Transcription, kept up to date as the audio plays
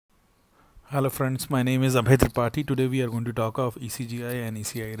Hello friends, my name is Abhay Tripathi. Today we are going to talk of ECGI and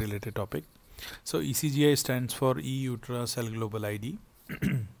ECI related topic. So ECGI stands for E Ultra Cell Global ID.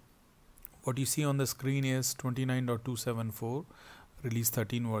 What you see on the screen is 29.274 release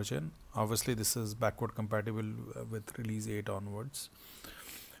 13 version. Obviously this is backward compatible with release 8 onwards.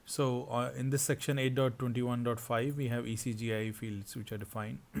 So in this section 8.21.5 we have ECGI fields which are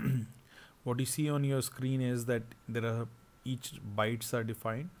defined. What you see on your screen is that there are each bytes are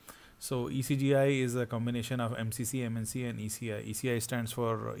defined. So ECGI is a combination of MCC, MNC and ECI. ECI stands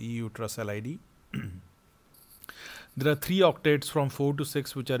for E Ultra Cell ID. There are 3 octets from 4 to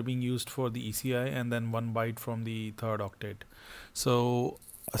 6 which are being used for the ECI and then 1 byte from the third octet. So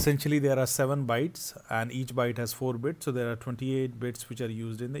essentially there are 7 bytes and each byte has 4 bits. So there are 28 bits which are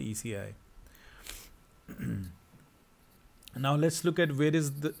used in the ECI. Now let's look at where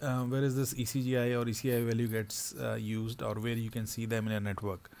is this ECGI or ECI value gets used, or where you can see them in a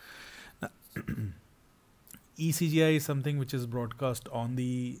network. ECGI is something which is broadcast on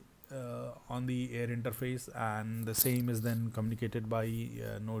the air interface, and the same is then communicated by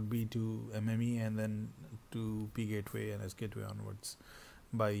node B to MME and then to P gateway and S gateway onwards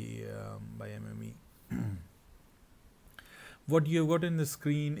by MME. What you have got in the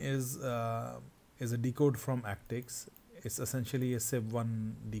screen is a decode from Actix. It's essentially a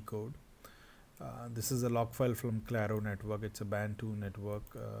SIB1 decode. This is a log file from Claro network. It's a band 2 network,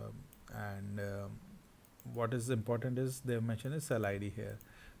 and what is important is they mention a cell ID here.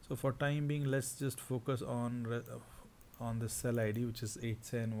 So for time being, let's just focus on the cell ID, which is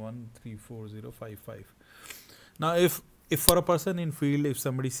 871340555. Now if for a person in field, if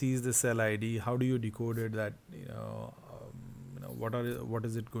somebody sees the cell ID, how do you decode it? That what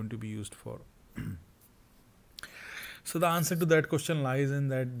is it going to be used for? So the answer to that question lies in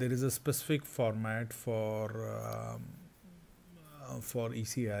that there is a specific format for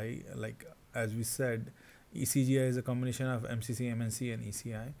ECI. Like as we said, ECGI is a combination of MCC, MNC and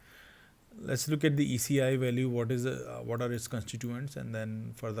ECI. Let's look at the ECI value. What are its constituents, and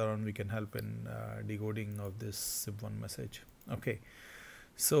then further on we can help in decoding of this SIB1 message. Okay,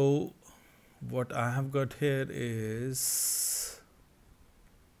 so what I have got here is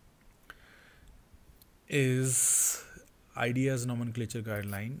ideas nomenclature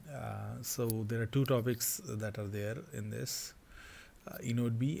guideline. So there are 2 topics that are there in this,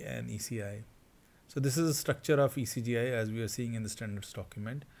 eNode B and ECI. So this is the structure of ECGI as we are seeing in the standards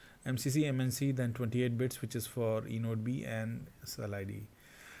document. MCC, MNC, then 28 bits, which is for eNode B and cell ID.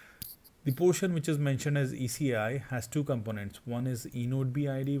 The portion which is mentioned as ECI has 2 components. One is eNode B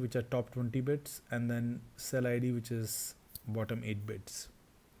ID, which are top 20 bits, and then cell ID, which is bottom 8 bits.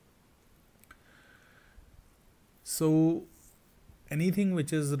 So anything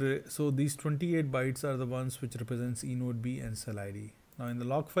which is so these 28 bytes are the ones which represents eNode B and cell ID. Now in the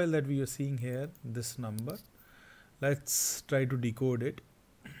log file that we are seeing here, this number, let's try to decode it.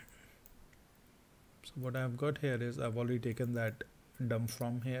 So what I've got here is I've already taken that dump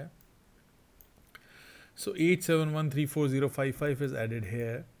from here. So 871340555 is added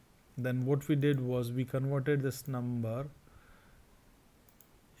here. Then what we did was we converted this number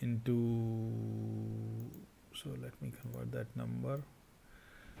into, so let me convert that number,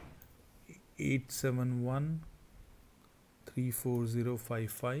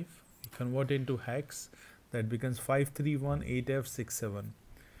 871340555. We convert into hex, that becomes 5318F67,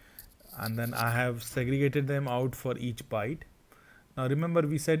 and then I have segregated them out for each byte. Now remember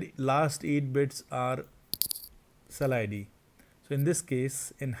we said last 8 bits are cell ID. So in this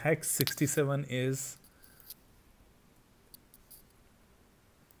case, in hex 67 is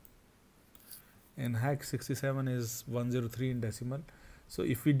 103 in decimal. So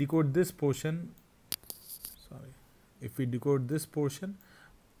if we decode this portion,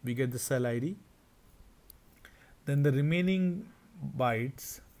 we get the cell ID. Then the remaining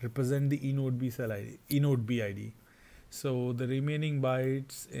bytes represent the eNode B cell ID, eNode B ID. So the remaining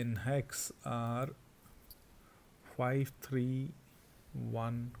bytes in hex are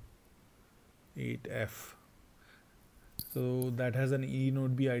 5318F. So that has an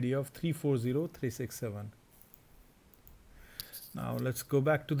eNode B ID of 340367. Now let's go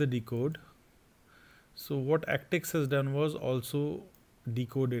back to the decode. So what Actix has done was also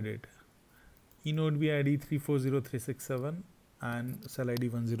decoded it. eNode B ID 340367 and cell ID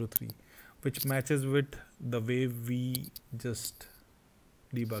 103, which matches with the way we just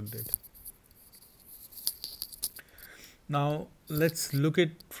debugged it. Now let's look at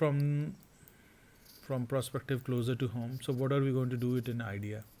from perspective closer to home. So what are we going to do it in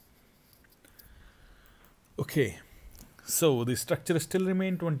IDEA? Okay, so the structure still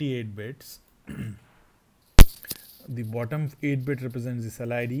remain 28 bits. the bottom 8 bit represents the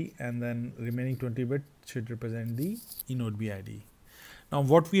cell ID, and then remaining 20 bit should represent the eNodeB ID. Now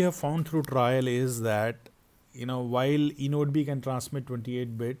what we have found through trial is that, while eNodeB can transmit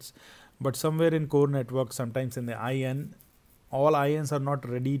 28 bits, but somewhere in core network, sometimes in the IN, all INs are not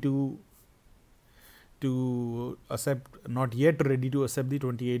ready to accept, not yet ready to accept the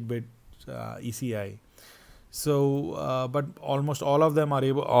 28 bit ECI. So but almost all of them are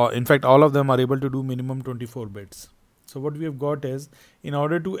able, in fact all of them are able to do minimum 24 bits. So what we have got is, in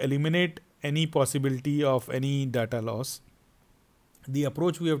order to eliminate any possibility of any data loss, the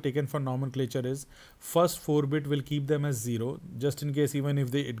approach we have taken for nomenclature is first 4 bit will keep them as 0, just in case even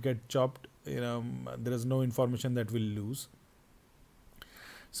if it get chopped, there is no information that will lose.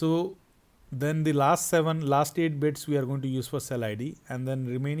 So then the last 8 bits we are going to use for cell ID, and then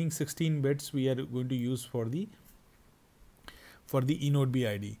remaining 16 bits we are going to use for the eNodeB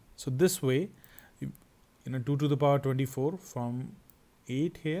ID. So this way, 2 to the power 24 from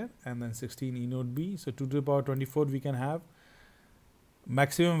 8 here, and then 16 eNodeB. So 2 to the power 24 we can have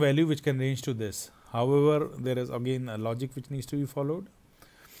maximum value which can range to this. However, there is again a logic which needs to be followed.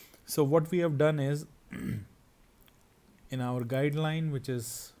 So what we have done is, in our guideline, which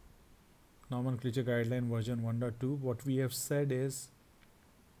is nomenclature guideline version 1.2, what we have said is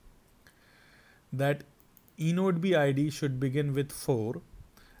that eNodeB ID should begin with 4,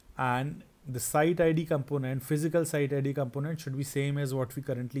 and the site ID component, physical site ID component, should be same as what we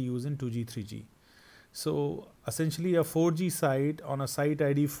currently use in 2G, 3G. So essentially a 4G site on a site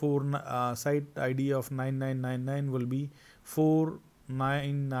ID site ID of 9999 will be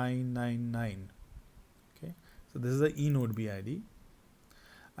 49999. Okay, so this is the eNodeB ID.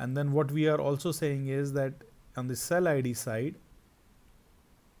 And then what we are also saying is that on the cell ID side,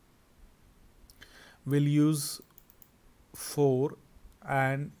 we'll use 4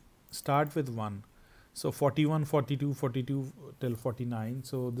 and start with 1. So 41, 42, 42 till 49.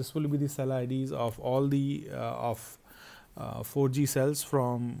 So this will be the cell IDs of all the 4G cells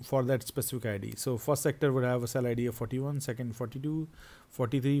for that specific ID. So first sector would have a cell ID of 41, second 42,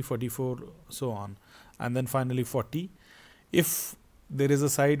 43, 44, so on, and then finally 40. If there is a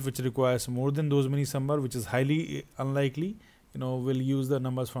site which requires more than those many numbers, which is highly unlikely, we'll use the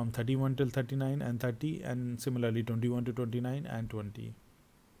numbers from 31 till 39 and 30, and similarly 21 to 29 and 20.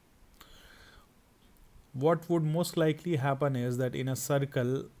 What would most likely happen is that in a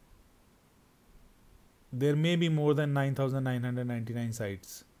circle there may be more than 9,999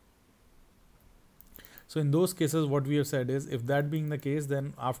 sites. So in those cases, what we have said is, if that being the case,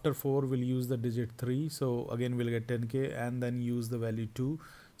 then after 4 we'll use the digit 3, so again we'll get 10k, and then use the value 2,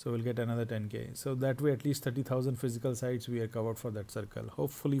 so we'll get another 10k. So that way at least 30,000 physical sites we are covered for that circle.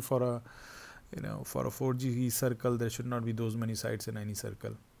 Hopefully for a 4G circle there should not be those many sites in any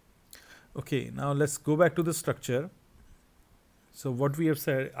circle. Okay, now let's go back to the structure. So what we have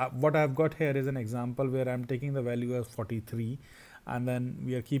said, what I've got here is an example where I'm taking the value as 43, and then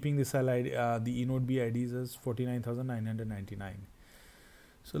we are keeping the cell ID, the eNodeB IDs as 49,999.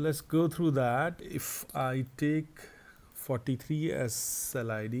 So let's go through that. If I take 43 as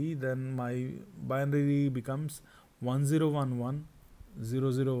cell ID, then my binary becomes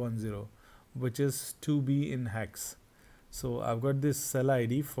 10110010, which is 2B in hex. So I've got this cell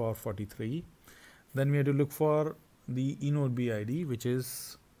ID for 43. Then we have to look for the eNodeB ID, which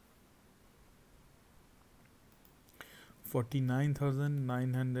is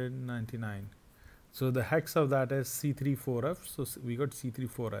 49,999. So the hex of that is C34F. So we got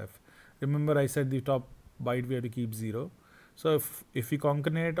C34F. Remember I said the top byte we have to keep 0. So if we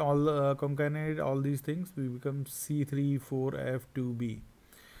concatenate all these things, we become C34F2B.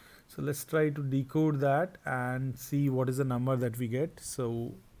 So let's try to decode that and see what is the number that we get.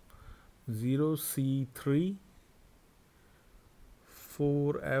 So 0C3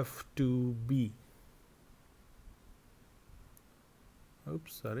 4F2B.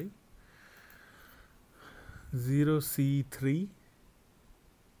 Oops, sorry. 0C3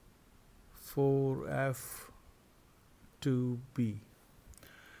 4F2B.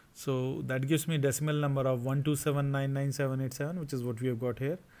 So that gives me a decimal number of 127999787, which is what we have got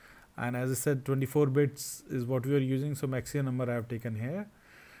here. And as I said, 24 bits is what we are using, so maximum number I have taken here.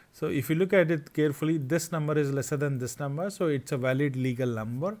 So if you look at it carefully, this number is lesser than this number, so it's a valid legal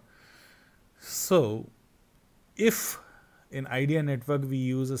number. So if in IDEA network we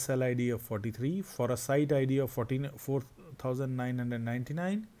use a cell ID of 43 for a site ID of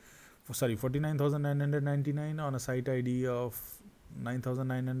 49,999 on a site ID of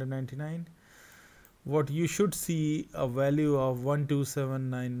 9,999, what you should see a value of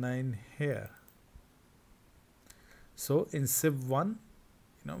 12799 here. So in SIP1,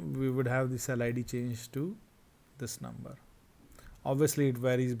 we would have the cell ID changed to this number. Obviously it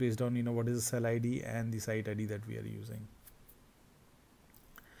varies based on what is the cell ID and the site ID that we are using.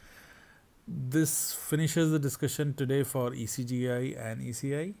 This finishes the discussion today for ECGI and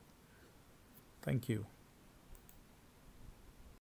ECI. Thank you.